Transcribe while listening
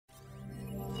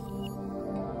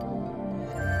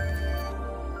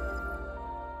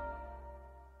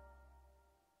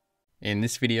In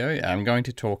this video, I'm going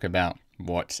to talk about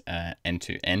what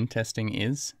end-to-end testing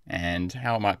is and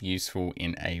how it might be useful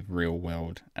in a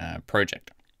real-world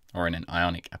project or in an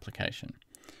Ionic application.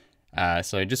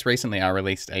 So just recently I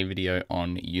released a video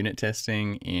on unit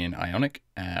testing in Ionic.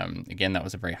 Again, that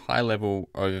was a very high-level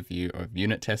overview of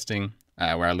unit testing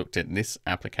where I looked at this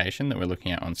application that we're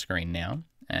looking at on screen now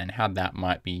and how that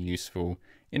might be useful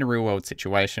in a real-world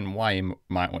situation, why you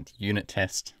might want to unit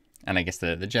test, and I guess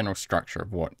the general structure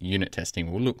of what unit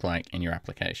testing will look like in your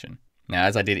application. Now,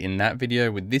 as I did in that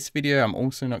video, with this video, I'm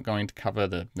also not going to cover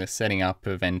the setting up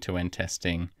of end-to-end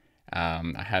testing.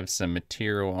 I have some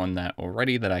material on that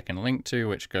already that I can link to,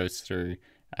 which goes through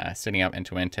setting up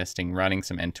end-to-end testing, running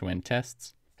some end-to-end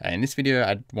tests. In this video,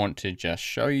 I want to just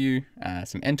show you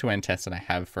some end-to-end tests that I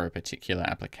have for a particular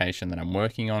application that I'm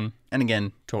working on, and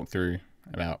again, talk through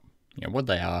about what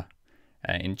they are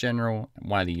in general,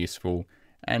 why they're useful,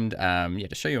 and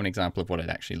to show you an example of what it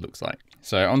actually looks like.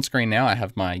 So on screen now, I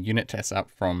have my unit tests up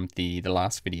from the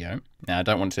last video. Now, I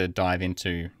don't want to dive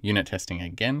into unit testing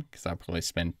again because I'll probably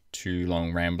spend too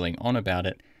long rambling on about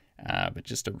it. But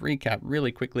just to recap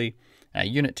really quickly,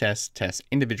 unit tests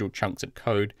individual chunks of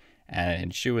code and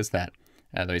ensures that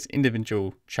those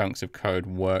individual chunks of code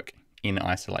work in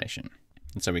isolation.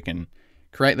 And so we can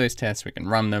create those tests, we can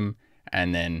run them,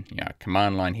 and then a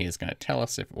command line here is going to tell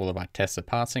us if all of our tests are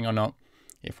passing or not.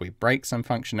 If we break some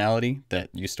functionality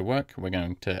that used to work, we're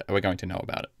going to know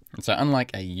about it. And so unlike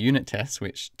a unit test,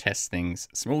 which tests things,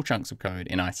 small chunks of code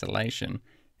in isolation,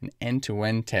 an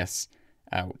end-to-end test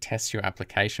will test your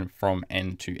application from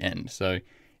end to end. So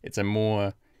it's a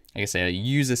more, I guess, a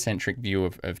user-centric view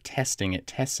of testing. It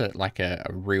tests it like a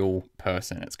real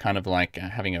person. It's kind of like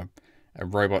having a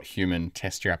robot human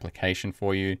test your application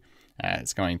for you.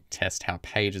 It's going to test how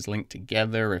pages link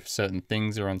together, if certain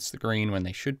things are on screen when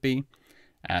they should be.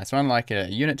 So unlike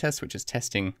a unit test, which is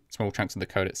testing small chunks of the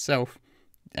code itself,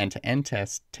 end-to-end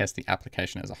tests test the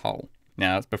application as a whole.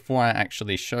 Now, before I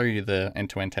actually show you the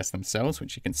end-to-end tests themselves,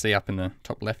 which you can see up in the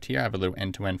top left here, I have a little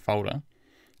end-to-end folder.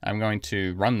 I'm going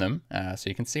to run them so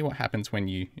you can see what happens when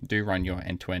you do run your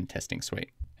end-to-end testing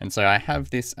suite. And so I have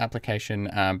this application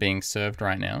being served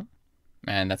right now,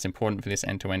 and that's important for this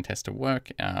end-to-end test to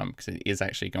work because it is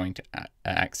actually going to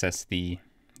access the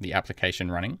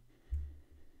application running.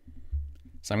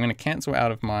 So I'm going to cancel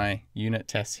out of my unit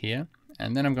tests here,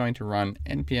 and then I'm going to run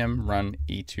npm run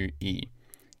E2E.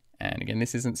 And again,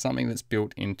 this isn't something that's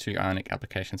built into Ionic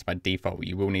applications by default.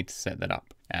 You will need to set that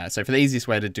up. So for the easiest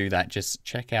way to do that, just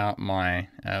check out my,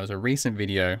 it was a recent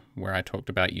video where I talked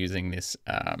about using this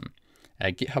a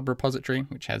GitHub repository,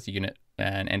 which has unit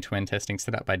and end-to-end testing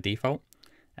set up by default.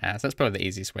 So that's probably the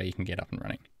easiest way you can get up and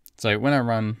running. So when I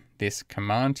run this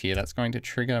command here, that's going to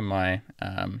trigger my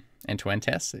end-to-end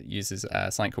tests. It uses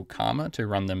something called Karma to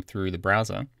run them through the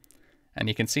browser. And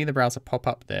you can see the browser pop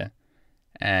up there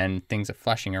and things are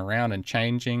flashing around and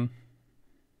changing.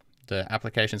 The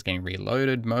application's getting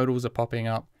reloaded, modals are popping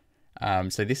up.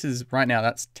 So this is, right now,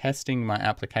 that's testing my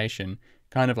application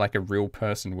kind of like a real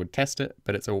person would test it,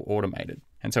 but it's all automated.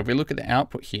 And so if we look at the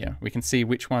output here, we can see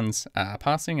which ones are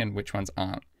passing and which ones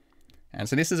aren't. And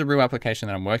so this is a real application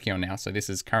that I'm working on now. So this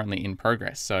is currently in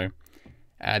progress. So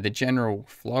the general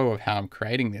flow of how I'm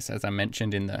creating this, as I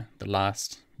mentioned in the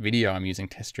last video, I'm using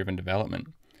test-driven development.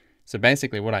 So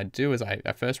basically what I do is I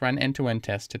first run an end-to-end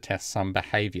test to test some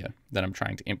behavior that I'm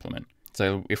trying to implement.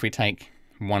 So if we take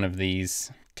one of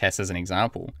these tests as an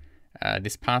example,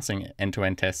 this passing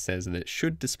end-to-end test says that it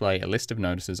should display a list of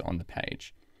notices on the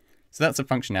page. So that's a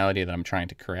functionality that I'm trying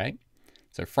to create.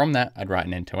 So from that, I'd write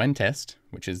an end-to-end test,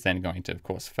 which is then going to, of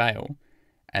course, fail.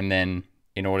 And then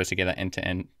in order to get that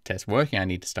end-to-end test working, I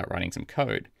need to start writing some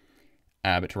code.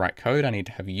 But to write code, I need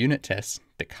to have unit tests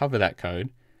that cover that code.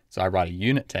 So I write a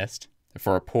unit test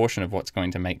for a portion of what's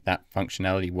going to make that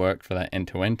functionality work for that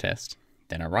end-to-end test.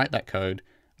 Then I write that code.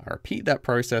 I repeat that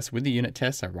process with the unit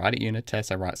test. I write a unit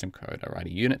test, I write some code. I write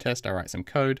a unit test, I write some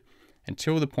code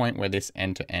until the point where this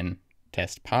end-to-end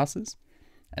test passes.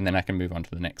 And then I can move on to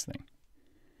the next thing.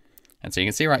 And so you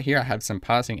can see right here, I have some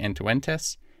passing end-to-end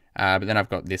tests. But then I've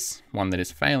got this one that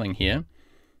is failing here.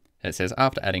 It says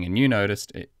after adding a new notice,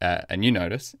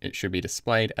 it should be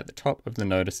displayed at the top of the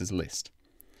notices list.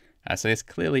 So this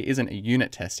clearly isn't a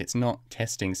unit test. It's not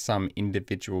testing some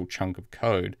individual chunk of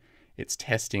code. It's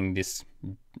testing this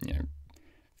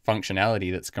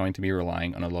functionality that's going to be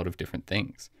relying on a lot of different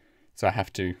things. So I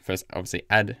have to first obviously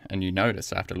add a new notice.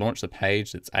 So I have to launch the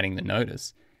page that's adding the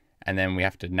notice. And then we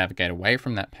have to navigate away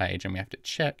from that page and we have to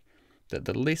check that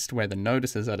the list where the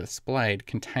notices are displayed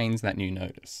contains that new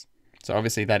notice. So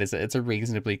obviously it's a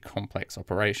reasonably complex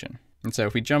operation. And so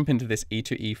if we jump into this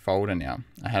E2E folder now,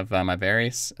 I have my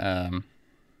various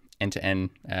end-to-end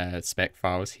spec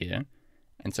files here.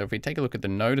 And so if we take a look at the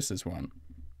notices one,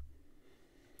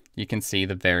 you can see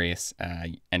the various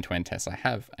end-to-end tests I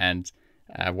have. And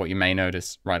what you may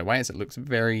notice right away is it looks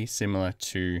very similar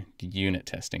to the unit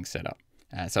testing setup.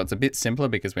 So it's a bit simpler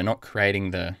because we're not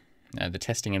creating the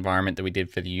testing environment that we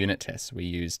did for the unit tests. We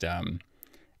used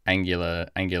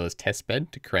Angular's test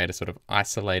bed to create a sort of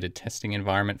isolated testing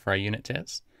environment for our unit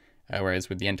tests. Whereas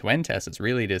with the end-to-end tests, it's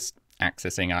really just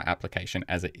accessing our application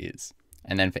as it is.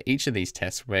 And then for each of these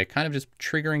tests, we're kind of just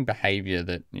triggering behavior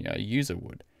that a user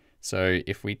would. So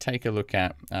if we take a look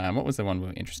at, what was the one we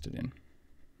were interested in?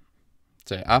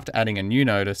 So after adding a new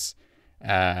notice,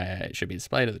 it should be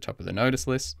displayed at the top of the notice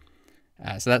list.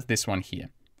 So that's this one here.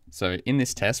 So in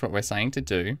this test, what we're saying to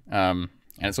do, and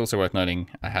it's also worth noting,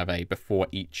 I have a before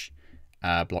each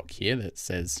block here that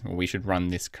says, well, we should run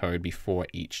this code before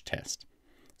each test.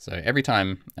 So every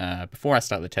time before I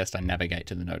start the test, I navigate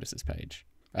to the notices page.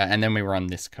 And then we run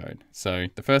this code. So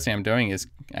the first thing I'm doing is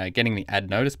getting the add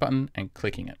notice button and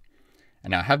clicking it.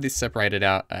 And now I have this separated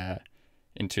out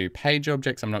into page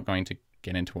objects. I'm not going to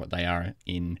get into what they are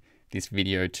in this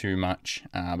video too much,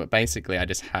 but basically I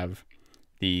just have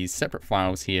these separate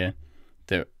files here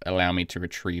that allow me to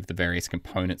retrieve the various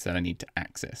components that I need to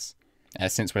access.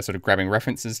 Since we're sort of grabbing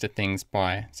references to things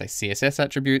by, say, CSS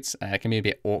attributes, it can be a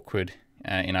bit awkward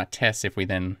in our tests if we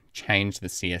then change the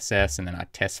CSS and then our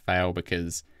tests fail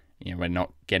because we're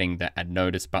not getting the add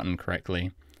notice button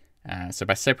correctly. So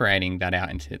by separating that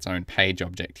out into its own page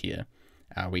object here,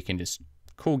 we can just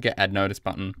call get add notice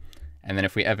button. And then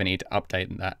if we ever need to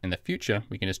update that in the future,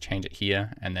 we can just change it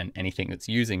here, and then anything that's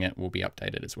using it will be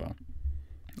updated as well.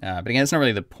 But again, it's not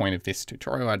really the point of this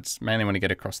tutorial. I just mainly want to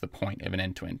get across the point of an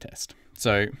end-to-end test.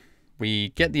 So we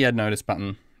get the add notice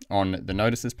button on the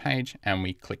notices page and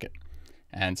we click it.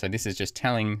 And so this is just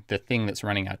telling the thing that's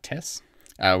running our tests,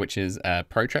 which is a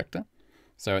protractor.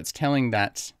 So it's telling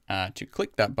that to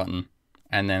click that button,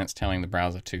 and then it's telling the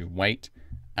browser to wait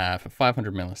for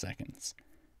 500 milliseconds.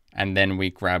 And then we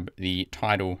grab the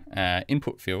title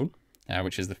input field,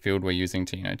 which is the field we're using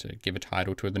to, to give a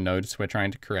title to the notice we're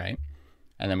trying to create.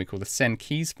 And then we call the send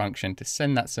keys function to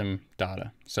send that some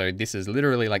data. So this is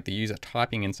literally like the user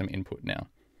typing in some input now.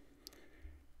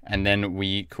 And then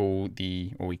we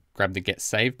we grab the get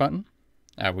save button.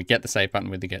 We get the save button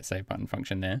with the get save button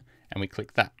function there, and we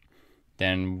click that.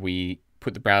 Then we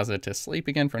put the browser to sleep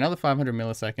again for another 500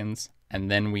 milliseconds, and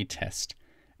then we test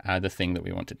the thing that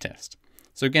we want to test.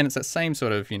 So again, it's that same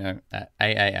sort of, that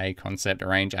AAA concept,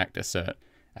 arrange, act, assert.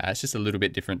 It's just a little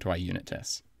bit different to our unit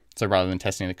tests. So rather than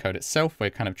testing the code itself, we're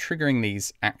kind of triggering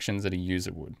these actions that a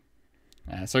user would.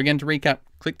 So again, to recap,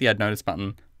 click the add notice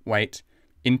button, wait,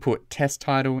 input test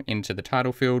title into the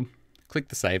title field, click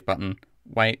the save button,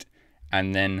 wait,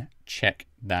 and then check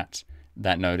that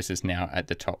that notice is now at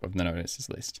the top of the notices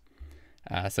list.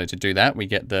 So to do that, we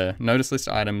get the notice list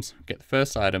items, get the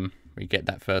first item, we get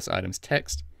that first item's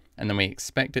text, and then we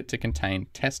expect it to contain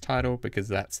test title because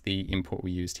that's the input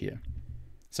we used here.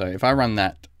 So if I run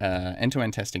that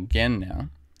end-to-end test again now,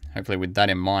 hopefully with that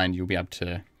in mind, you'll be able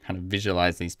to kind of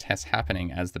visualize these tests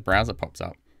happening as the browser pops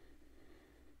up.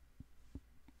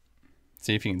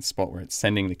 See if you can spot where it's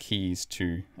sending the keys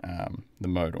to the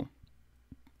modal.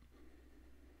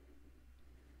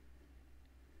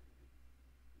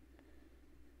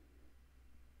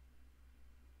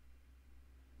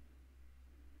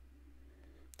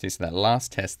 So that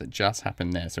last test that just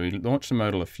happened there, so we launched the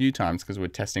modal a few times because we're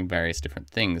testing various different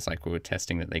things, like we were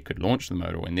testing that they could launch the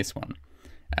modal in this one.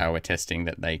 We're testing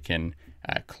that they can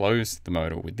close the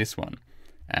modal with this one.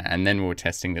 And then we were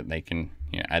testing that they can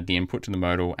add the input to the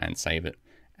modal and save it,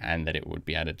 and that it would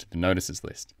be added to the notices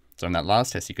list. So in that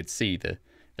last test, you could see the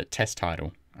test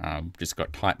title just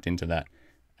got typed into that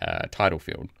title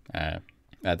field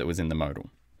that was in the modal.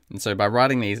 And so by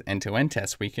writing these end-to-end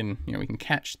tests, we can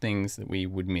catch things that we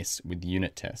would miss with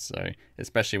unit tests. So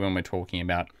especially when we're talking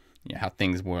about how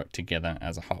things work together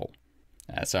as a whole.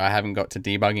 So I haven't got to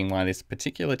debugging why this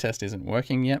particular test isn't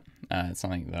working yet. It's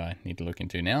something that I need to look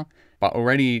into now. But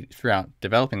already throughout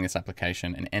developing this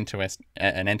application, an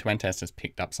end-to-end test has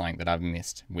picked up something that I've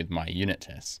missed with my unit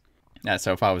tests.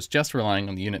 So if I was just relying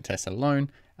on the unit tests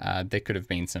alone, there could have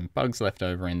been some bugs left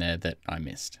over in there that I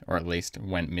missed, or at least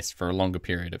went missed for a longer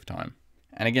period of time.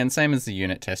 And again, same as the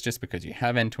unit test, just because you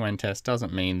have end-to-end tests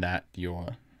doesn't mean that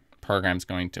your program's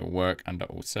going to work under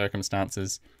all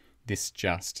circumstances. This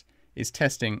just is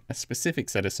testing a specific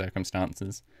set of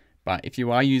circumstances. But if you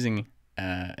are using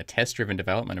a test-driven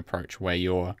development approach where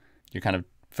you're kind of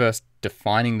first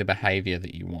defining the behavior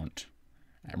that you want,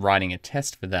 writing a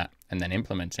test for that, and then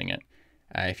implementing it.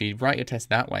 If you write your test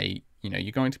that way,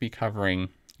 you're going to be covering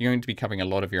a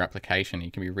lot of your application.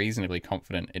 You can be reasonably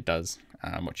confident it does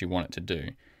what you want it to do,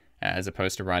 as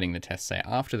opposed to writing the test, say,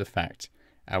 after the fact,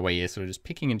 where you're sort of just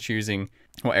picking and choosing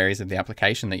what areas of the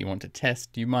application that you want to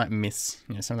test. You might miss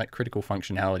some of that critical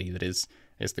functionality that is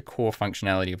the core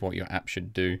functionality of what your app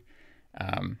should do.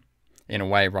 In a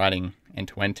way, writing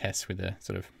end-to-end tests with a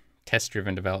sort of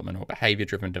test-driven development or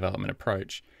behavior-driven development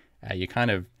approach, you're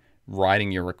kind of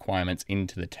writing your requirements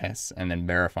into the tests and then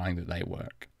verifying that they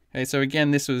work. Okay, so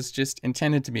again, this was just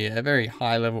intended to be a very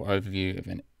high-level overview of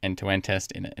an end-to-end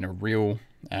test in a real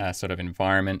sort of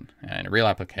environment and a real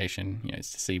application, to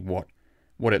see what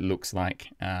it looks like,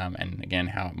 and again,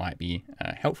 how it might be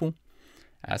helpful.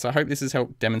 So I hope this has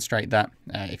helped demonstrate that.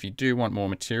 If you do want more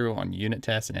material on unit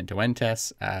tests and end-to-end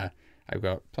tests, I've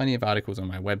got plenty of articles on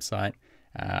my website.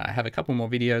 I have a couple more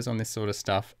videos on this sort of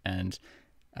stuff, and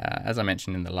as I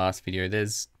mentioned in the last video,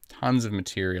 there's tons of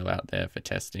material out there for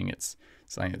testing. It's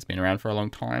something that's been around for a long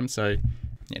time, so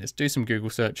just do some Google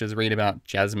searches, read about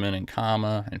Jasmine and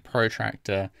Karma and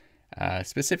Protractor,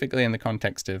 specifically in the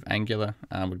context of Angular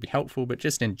would be helpful, but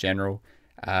just in general,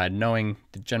 knowing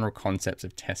the general concepts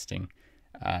of testing,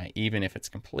 even if it's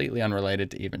completely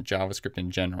unrelated to even JavaScript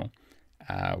in general,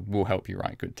 will help you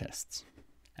write good tests.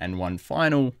 And one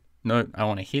final note I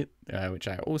want to hit, which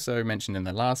I also mentioned in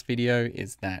the last video,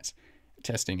 is that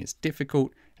testing is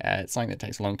difficult. It's something that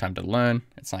takes a long time to learn.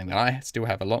 It's something that I still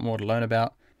have a lot more to learn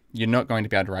about. You're not going to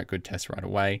be able to write good tests right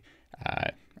away.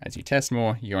 As you test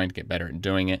more, you're going to get better at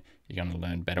doing it. You're going to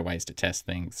learn better ways to test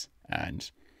things. And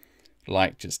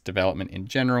like just development in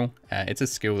general, it's a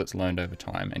skill that's learned over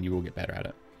time and you will get better at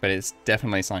it. But it's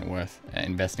definitely something worth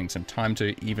investing some time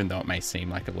to, even though it may seem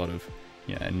like a lot of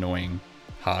annoying,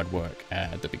 hard work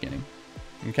at the beginning.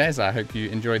 Okay, so I hope you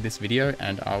enjoyed this video,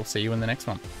 and I'll see you in the next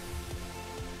one.